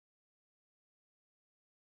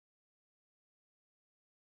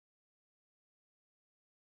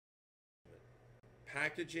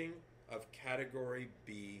Packaging of Category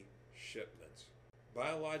B shipments.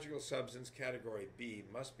 Biological substance Category B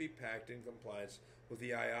must be packed in compliance with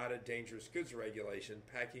the IATA Dangerous Goods Regulation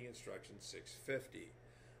Packing Instruction 650.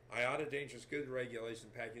 IATA Dangerous Goods Regulation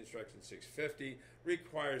Packing Instruction 650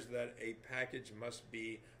 requires that a package must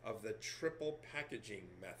be of the triple packaging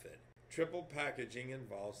method. Triple packaging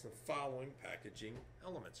involves the following packaging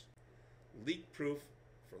elements: leak-proof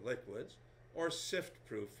for liquids, or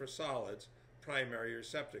sift-proof for solids, primary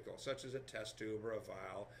receptacle, such as a test tube or a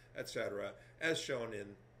vial, etc., as shown in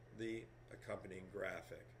the accompanying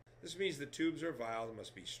graphic. This means the tubes or vials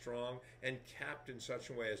must be strong and capped in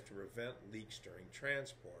such a way as to prevent leaks during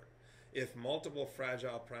transport. If multiple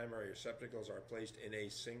fragile primary receptacles are placed in a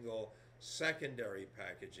single secondary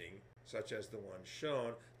packaging, such as the one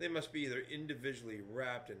shown, they must be either individually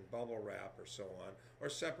wrapped in bubble wrap or so on, or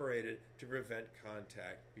separated to prevent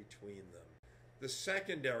contact between them. The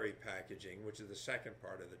secondary packaging, which is the second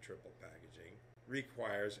part of the triple packaging,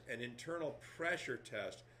 requires an internal pressure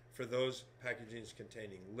test for those packagings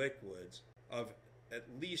containing liquids of at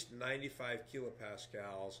least 95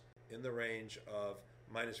 kilopascals in the range of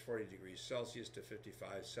minus 40 degrees Celsius to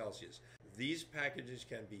 55 Celsius. These packages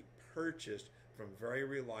can be purchased from very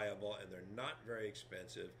reliable, and they're not very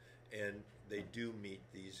expensive, and they do meet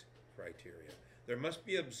these criteria. There must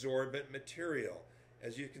be absorbent material.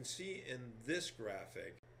 As you can see in this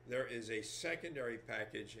graphic, there is a secondary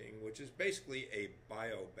packaging, which is basically a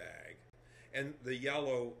bio bag. And the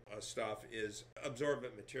yellow stuff is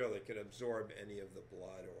absorbent material that can absorb any of the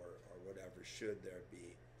blood or whatever, should there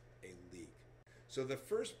be a leak. So the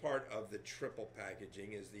first part of the triple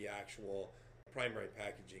packaging is the actual primary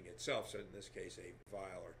packaging itself, so in this case a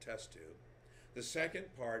vial or test tube. The second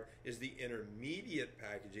part is the intermediate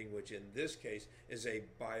packaging, which in this case is a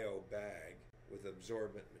bio bag with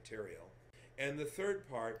absorbent material. And the third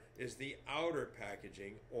part is the outer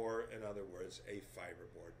packaging, or in other words, a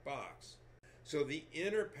fiberboard box. So the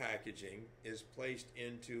inner packaging is placed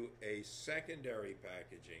into a secondary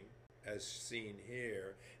packaging, as seen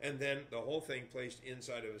here, and then the whole thing placed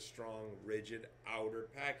inside of a strong, rigid outer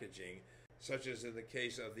packaging, such as in the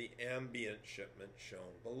case of the ambient shipment shown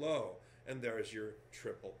below. And there's your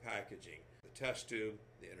triple packaging: the test tube,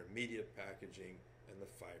 the intermediate packaging, and the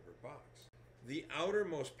fiber box. The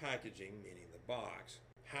outermost packaging, meaning the box,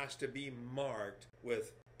 has to be marked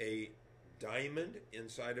with a diamond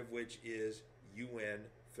inside of which is UN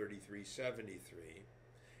 3373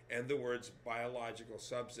 and the words biological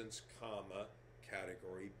substance, comma,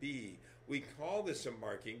 Category B. We call this a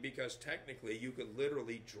marking because technically you could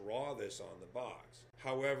literally draw this on the box.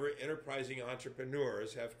 However, enterprising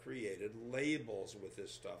entrepreneurs have created labels with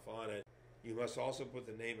this stuff on it. You must also put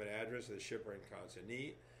the name and address of the shipper and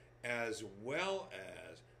consignee, as well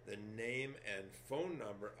as the name and phone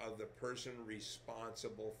number of the person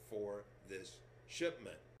responsible for this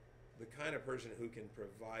shipment, the kind of person who can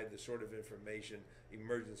provide the sort of information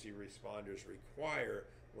emergency responders require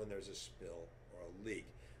when there's a spill or a leak.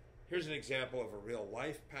 Here's an example of a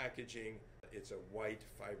real-life packaging. It's a white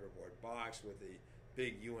fiberboard box with a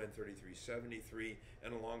big UN 3373,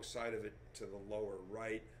 and alongside of it to the lower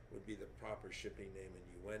right would be the proper shipping name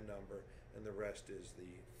and UN number, and the rest is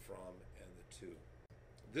the from and the to.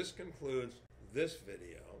 This concludes this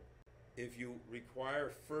video. If you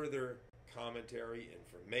require further commentary,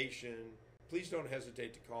 information, please don't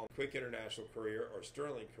hesitate to call Quick International Courier or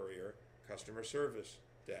Sterling Courier customer service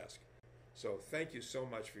desk. So thank you so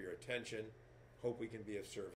much for your attention. Hope we can be of service.